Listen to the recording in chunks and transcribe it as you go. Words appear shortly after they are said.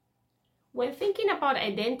When thinking about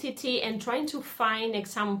identity and trying to find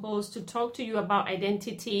examples to talk to you about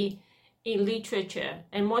identity in literature,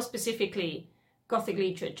 and more specifically, Gothic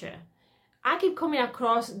literature, I keep coming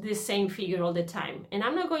across the same figure all the time. And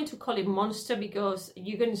I'm not going to call it monster because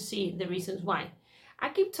you're going to see the reasons why. I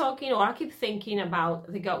keep thinking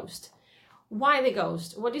about the ghost. Why the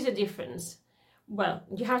ghost? What is the difference? Well,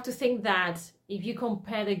 you have to think that if you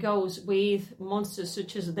compare the ghost with monsters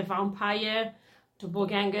such as the vampire,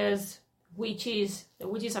 doppelgangers, witches, the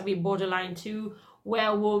witches are a bit borderline too,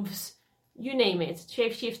 werewolves, you name it,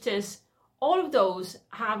 shapeshifters, all of those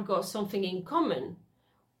have got something in common.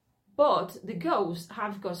 But the ghosts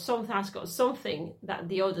has got something that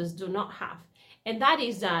the others do not have. And that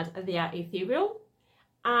is that they are ethereal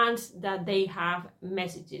and that they have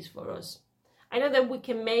messages for us. I know that we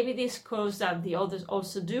can maybe discuss that the others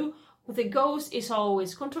also do, but the ghost is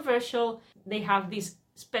always controversial. They have these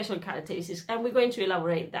special characteristics, and we're going to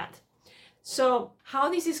elaborate that. So how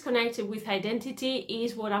this is connected with identity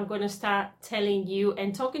is what I'm going to start telling you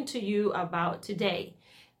and talking to you about today.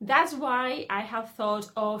 That's why I have thought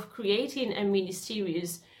of creating a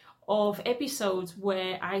mini-series of episodes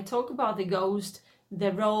where I talk about the ghost,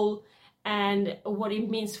 the role, and what it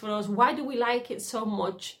means for us. Why do we like it so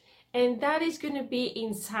much? And that is going to be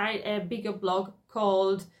inside a bigger blog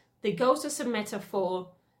called The Ghost as a Metaphor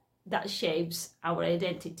That Shapes Our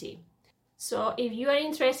Identity. So if you are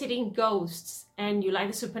interested in ghosts and you like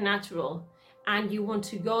the supernatural, and you want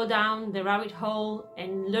to go down the rabbit hole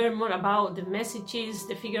and learn more about the messages,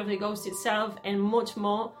 the figure of the ghost itself, and much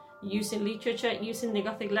more using literature, using the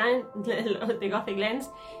Gothic lens,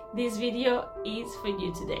 this video is for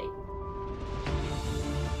you today.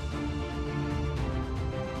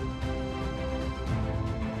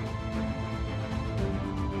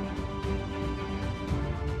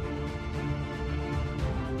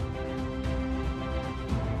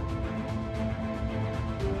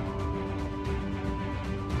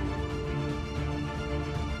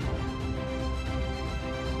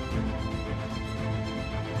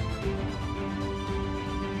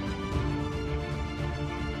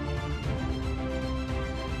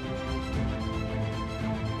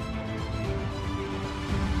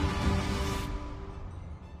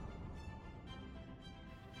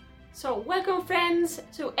 So welcome friends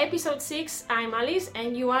to episode 6. I'm Alice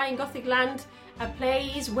and you are in Gothic Land, a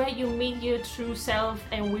place where you meet your true self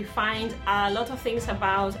and we find a lot of things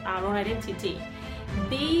about our own identity.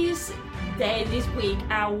 This week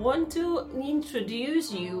I want to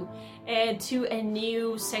introduce you to a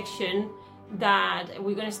new section that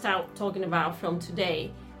we're going to start talking about from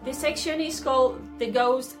today. This section is called The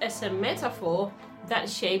Ghost as a Metaphor That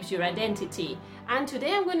Shapes Your Identity. And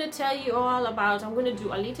today I'm going to tell you all about, I'm going to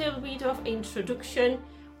do a little bit of introduction.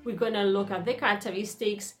 We're going to look at the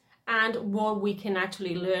characteristics and what we can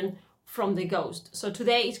actually learn from the ghost. So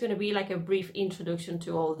today it's going to be like a brief introduction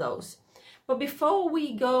to all those. But before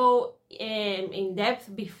we go in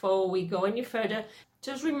depth, before we go any further,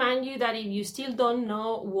 just remind you that if you still don't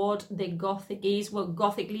know what the Gothic is, what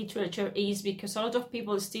Gothic literature is, because a lot of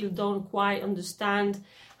people still don't quite understand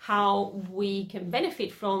how we can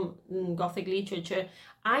benefit from Gothic literature,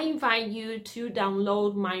 I invite you to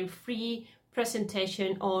download my free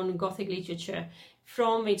presentation on Gothic literature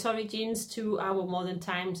from its origins to our modern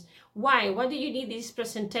times. Why? Why do you need this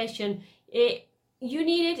presentation? You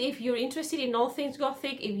need it if you're interested in all things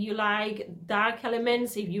Gothic, if you like dark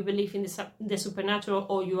elements, if you believe in the supernatural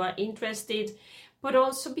or you are interested, but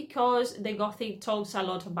also because the Gothic talks a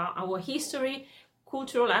lot about our history,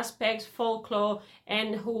 cultural aspects, folklore,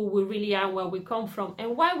 and who we really are, where we come from,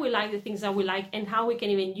 and why we like the things that we like, and how we can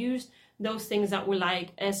even use those things that we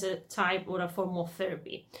like as a type or a form of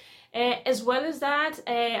therapy. As well as that,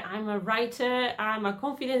 I'm a writer, I'm a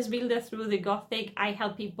confidence builder through the Gothic. I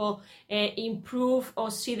help people improve or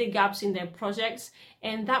see the gaps in their projects,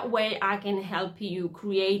 and that way I can help you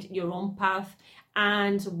create your own path,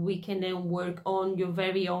 and we can then work on your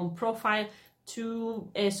very own profile to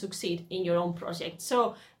succeed in your own project.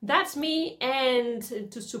 So that's me, and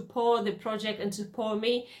to support the project and support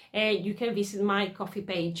me, you can visit my Ko-fi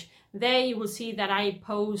page. There you will see that I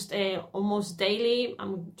post almost daily.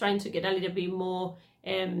 I'm trying to get a little bit more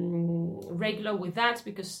regular with that,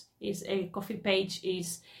 because it's a Ko-fi page,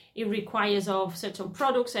 it requires of certain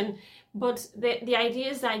products, but the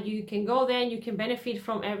idea is that you can go there and you can benefit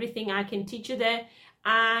from everything I can teach you there.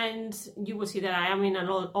 And you will see that I am in a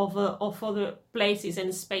lot of other places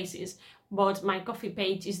and spaces, but my Ko-fi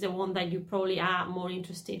page is the one that you probably are more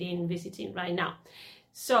interested in visiting right now.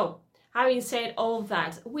 So having said all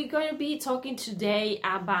that, we're going to be talking today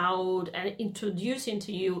about and introducing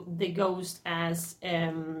to you the ghost as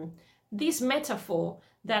this metaphor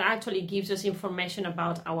that actually gives us information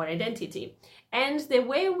about our identity. And the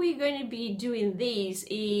way we're going to be doing this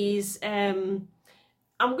is I'm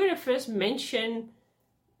going to first mention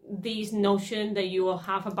this notion that you all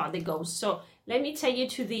have about the ghost. So let me take you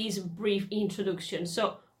to this brief introduction.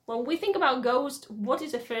 So when we think about ghost, what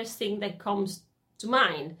is the first thing that comes to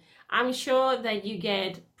mind? I'm sure that you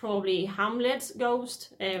get probably Hamlet's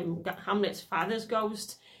ghost, Hamlet's father's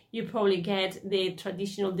ghost. You probably get the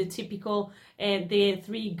traditional, the typical, the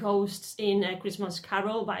three ghosts in A Christmas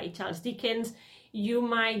Carol by Charles Dickens. You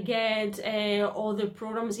might get other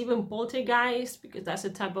programs, even Poltergeist, because that's a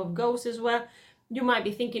type of ghost as well. You might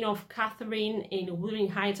be thinking of Catherine in Wuthering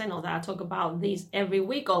Heights. I know that I talk about this every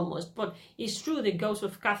week almost, but it's true, the ghost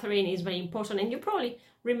of Catherine is very important, and you probably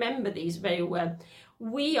remember this very well.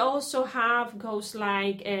 We also have ghosts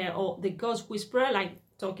like, or the Ghost Whisperer, like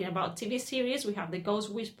talking about TV series, we have the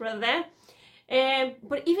Ghost Whisperer there.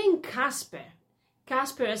 But even Casper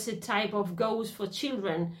as a type of ghost for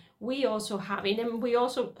children, we also have it, and we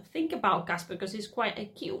also think about Casper because he's quite a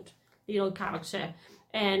cute little character,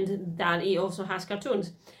 and that he also has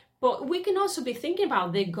cartoons. But we can also be thinking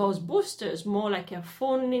about the Ghostbusters, more like a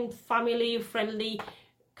fun, family-friendly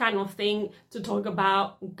kind of thing to talk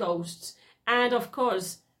about ghosts. And of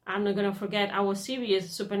course, I'm not going to forget our series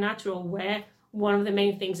Supernatural, where one of the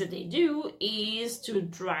main things that they do is to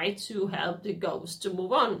try to help the ghosts to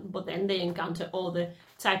move on, but then they encounter all the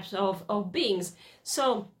types of beings.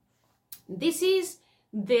 So this is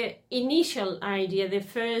the initial idea, the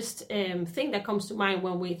first thing that comes to mind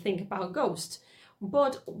when we think about ghosts.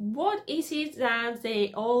 But what is it that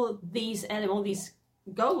all these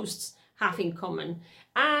ghosts have in common?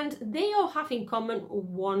 And they all have in common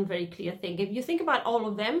one very clear thing. If you think about all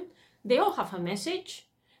of them, they all have a message.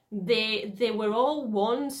 They were all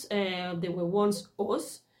once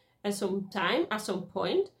us at some time, at some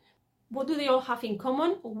point. What do they all have in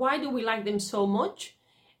common? Why do we like them so much?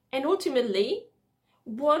 And ultimately,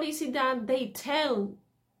 what is it that they tell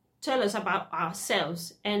us about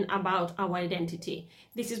ourselves and about our identity?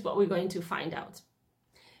 This is what we're going to find out.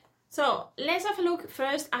 So let's have a look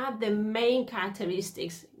first at the main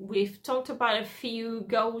characteristics. We've talked about a few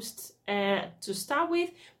ghosts to start with,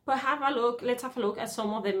 but let's have a look at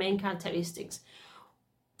some of the main characteristics.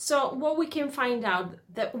 So what we can find out,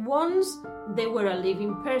 that once they were a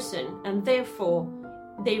living person, and therefore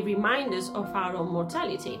they remind us of our own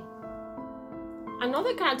mortality.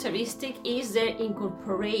 Another characteristic is their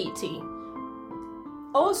incorporeity.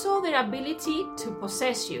 Also their ability to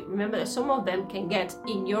possess you. Remember that some of them can get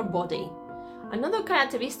in your body. Another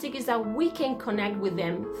characteristic is that we can connect with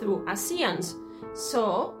them through ASEANs.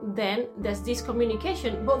 So then there's this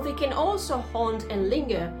communication, but they can also haunt and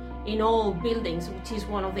linger in all buildings, which is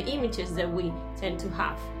one of the images that we tend to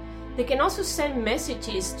have. They can also send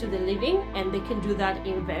messages to the living, and they can do that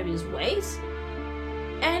in various ways.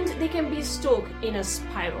 And they can be stuck in a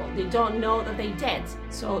spiral. They don't know that they're dead,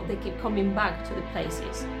 so they keep coming back to the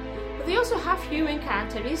places. But they also have human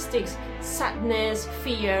characteristics: sadness,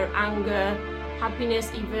 fear, anger,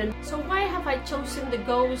 happiness even. So why have I chosen the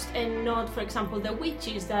ghost and not, for example, the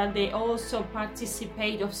witches, that they also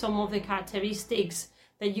participate of some of the characteristics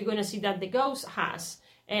that you're going to see that the ghost has?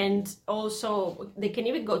 And also they can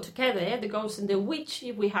even go together, the ghost and the witch.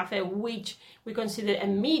 If we have a witch, we consider a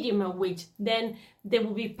medium a witch, then they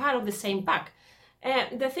will be part of the same pack.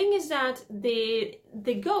 The thing is that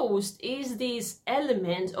the ghost is this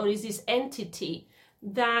element, or is this entity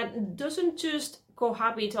that doesn't just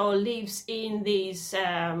cohabit or lives in this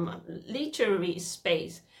literary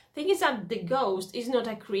space. The thing is that the ghost is not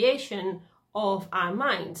a creation of our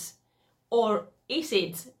minds. Or is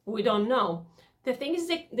it? We don't know. The thing is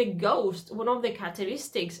that the ghost, one of the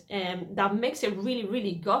characteristics that makes it really,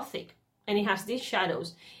 really gothic, and it has these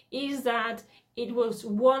shadows, is that it was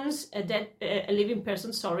once a living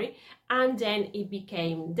person, and then it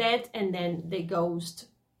became dead, and then the ghost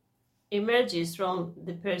emerges from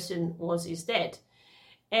the person once is dead.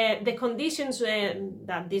 The conditions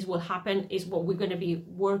that this will happen is what we're going to be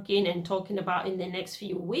working and talking about in the next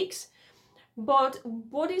few weeks. But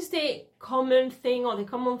what is the common thing, or the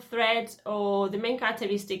common thread, or the main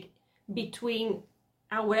characteristic between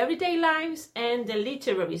our everyday lives and the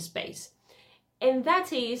literary space? And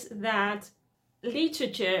that is that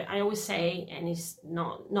literature, I always say, and it's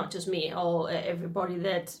not just me, or everybody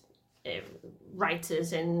that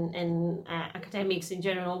writers and academics in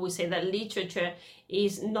general always say that literature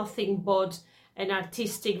is nothing but an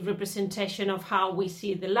artistic representation of how we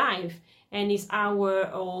see the life. And it's our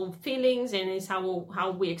own feelings, and it's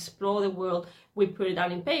how we explore the world. We put it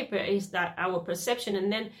down in paper, is that our perception. And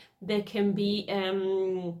then there can be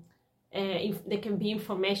there can be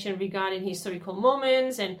information regarding historical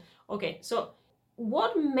moments. And okay, so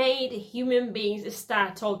what made human beings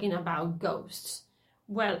start talking about ghosts?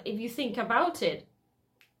 Well, if you think about it,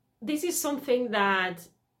 this is something that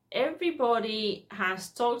everybody has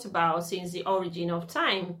talked about since the origin of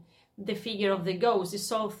time. The figure of the ghost is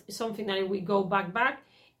something that if we go back,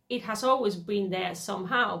 it has always been there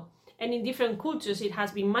somehow. And in different cultures, it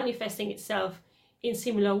has been manifesting itself in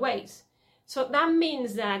similar ways. So that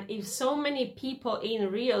means that if so many people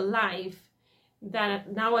in real life,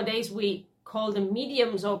 that nowadays we call them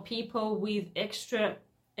mediums or people with extra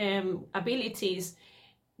abilities,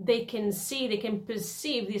 they can see, they can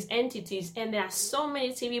perceive these entities, and there are so many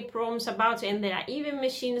TV programs about it, and there are even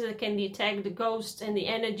machines that can detect the ghosts and the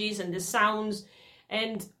energies and the sounds,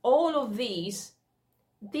 and all of these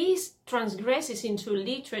transgresses into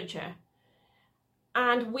literature.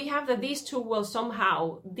 And we have that these two will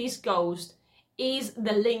somehow, this ghost is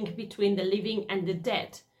the link between the living and the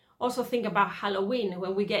dead. Also think about Halloween,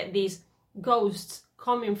 when we get these ghosts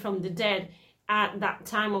coming from the dead at that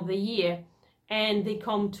time of the year, and they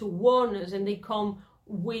come to warn us, and they come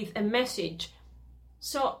with a message.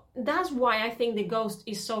 So that's why I think the ghost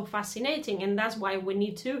is so fascinating, and that's why we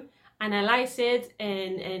need to analyze it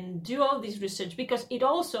and do all this research, because it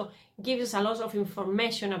also gives us a lot of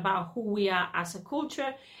information about who we are as a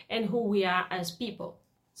culture and who we are as people.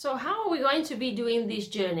 So how are we going to be doing this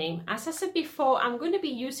journey? As I said before, I'm going to be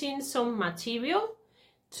using some material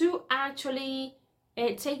to actually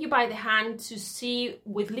take you by the hand to see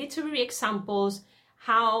with literary examples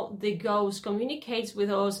how the ghost communicates with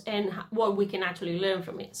us and what we can actually learn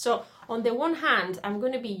from it. So on the one hand, I'm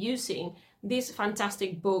going to be using this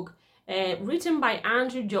fantastic book written by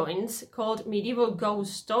Andrew Jones called Medieval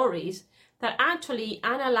Ghost Stories, that actually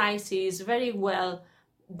analyzes very well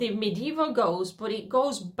the medieval ghost, but it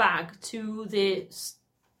goes back to the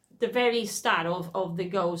very start of the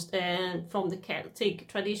ghost, from the Celtic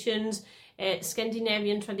traditions,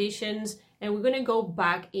 Scandinavian traditions, and we're going to go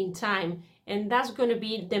back in time, and that's going to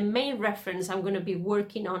be the main reference I'm going to be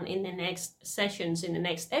working on in the next sessions, in the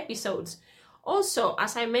next episodes. Also,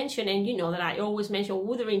 as I mentioned, and you know that I always mention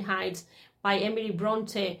Wuthering Heights by Emily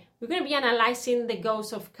Bronte, we're going to be analyzing the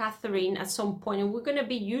ghost of Catherine at some point, and we're going to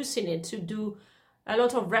be using it to do a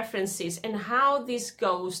lot of references and how this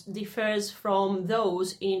ghost differs from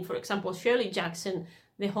those in, for example, Shirley Jackson,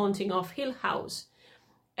 The Haunting of Hill House.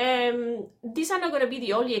 These are not going to be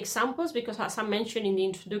the only examples, because as I mentioned in the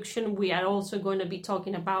introduction, we are also going to be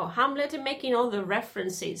talking about Hamlet and making other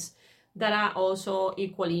references that are also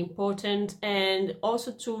equally important, and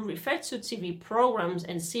also to refer to TV programs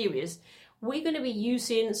and series. We're going to be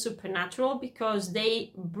using Supernatural because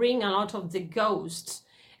they bring a lot of the ghosts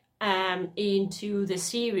into the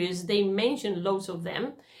series. They mention loads of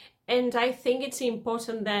them, and I think it's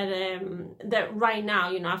important that that right now,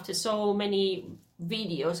 you know, after so many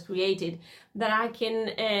videos created, that I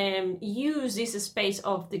can use this space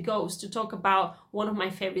of the ghost to talk about one of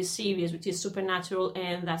my favorite series, which is Supernatural,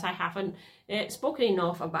 and that I haven't spoken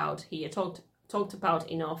enough about here, talked about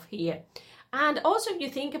enough here. And also, if you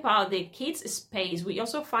think about the kids space, we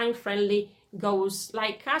also find friendly ghosts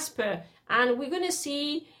like Casper, and we're going to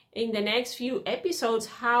see in the next few episodes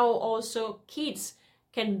how also kids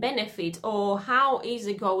can benefit, or how is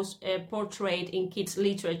a ghost portrayed in kids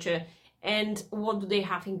literature, and what do they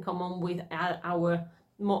have in common with our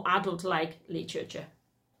more adult-like literature.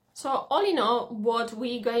 So all in all, what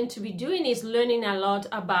we're going to be doing is learning a lot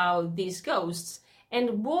about these ghosts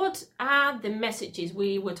and what are the messages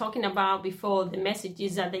we were talking about before, the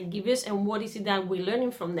messages that they give us, and what is it that we're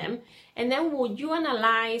learning from them. And then would you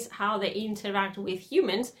analyze how they interact with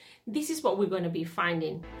humans? This is what we're going to be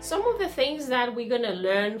finding. Some of the things that we're going to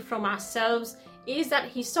learn from ourselves is that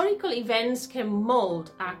historical events can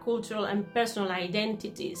mold our cultural and personal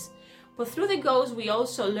identities. But through the ghost, we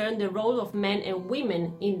also learn the role of men and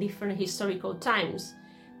women in different historical times.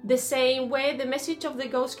 The same way the message of the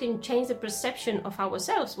ghost can change the perception of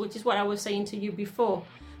ourselves, which is what I was saying to you before.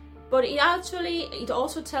 But it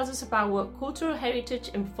also tells us about our cultural heritage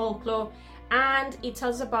and folklore, and it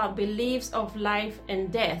tells us about beliefs of life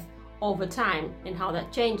and death over time and how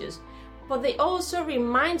that changes. But they also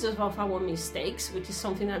remind us of our mistakes, which is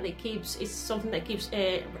something that keeps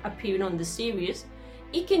appearing on the series.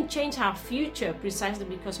 It can change our future precisely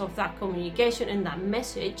because of that communication and that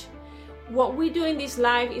message. What we do in this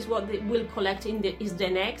life is what they will collect in the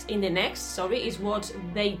next. Is what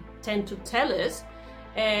they tend to tell us.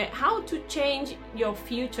 How to change your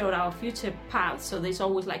future or our future path. So there's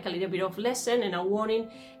always like a little bit of lesson and a warning,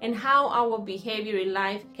 and how our behavior in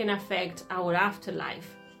life can affect our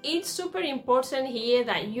afterlife. it's super important here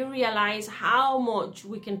that you realize how much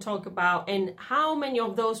we can talk about and how many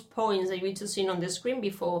of those points that you just seen on the screen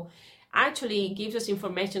before actually gives us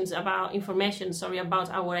information about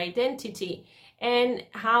our identity and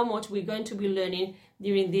how much we're going to be learning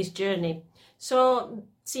during this journey. So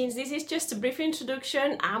since this is just a brief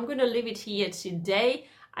introduction, I'm going to leave it here today.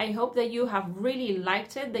 I hope that you have really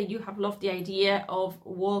liked it, that you have loved the idea of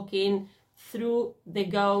walking through the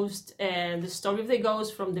ghost, the story of the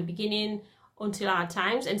ghost from the beginning until our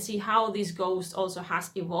times, and see how this ghost also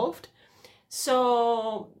has evolved.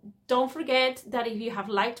 So don't forget that if you have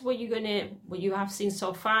liked what you have seen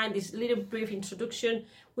so far in this little brief introduction,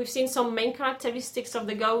 we've seen some main characteristics of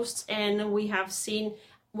the ghosts, and we have seen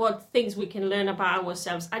what things we can learn about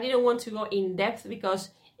ourselves. I didn't want to go in depth because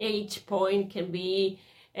each point can be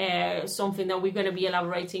something that we're going to be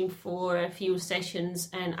elaborating for a few sessions,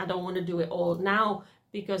 and I don't want to do it all now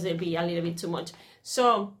because it'll be a little bit too much.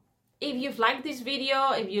 So if you've liked this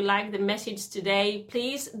video, if you like the message today,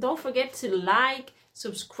 please don't forget to like,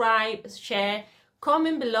 subscribe, share,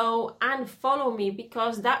 comment below and follow me,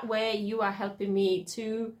 because that way you are helping me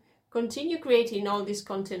to continue creating all this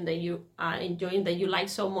content that you are enjoying, that you like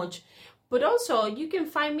so much. But also you can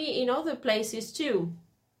find me in other places too.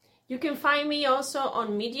 You can find me also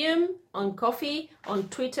on Medium, on Ko-fi, on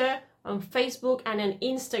Twitter, on Facebook and on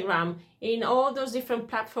Instagram. In all those different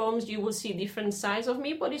platforms you will see different sides of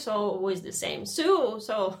me, but it's always the same. So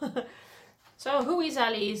who is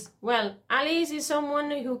Alice? Well, Alice is someone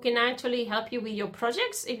who can actually help you with your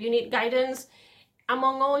projects if you need guidance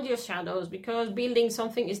among all your shadows, because building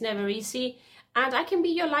something is never easy, and I can be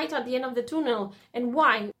your light at the end of the tunnel. And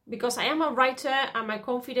why? Because I am a writer, I'm a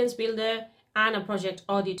confidence builder and a project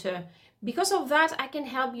auditor. Because of that, I can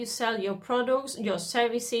help you sell your products, your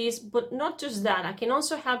services, but not just that, I can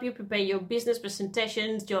also help you prepare your business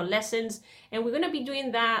presentations, your lessons, and we're going to be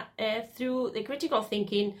doing that through the critical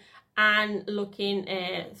thinking and looking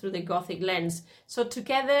through the Gothic lens. So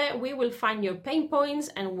together we will find your pain points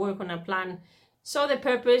and work on a plan. So the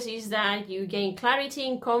purpose is that you gain clarity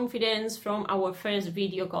and confidence from our first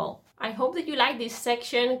video call. I hope that you like this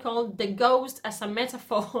section called The Ghost as a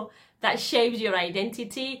Metaphor that shapes your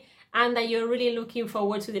identity, and that you're really looking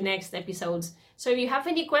forward to the next episodes. So if you have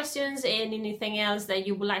any questions and anything else that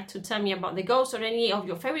you would like to tell me about the ghost or any of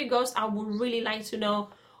your favorite ghosts, I would really like to know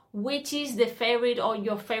which is the favorite or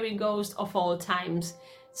your favorite ghost of all times.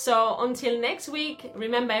 So until next week,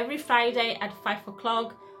 remember every Friday at 5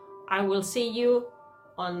 o'clock, I will see you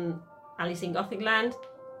on Alice in Gothic Land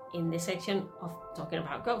in the section of talking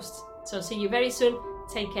about ghosts. So see you very soon.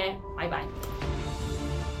 Take care. Bye bye.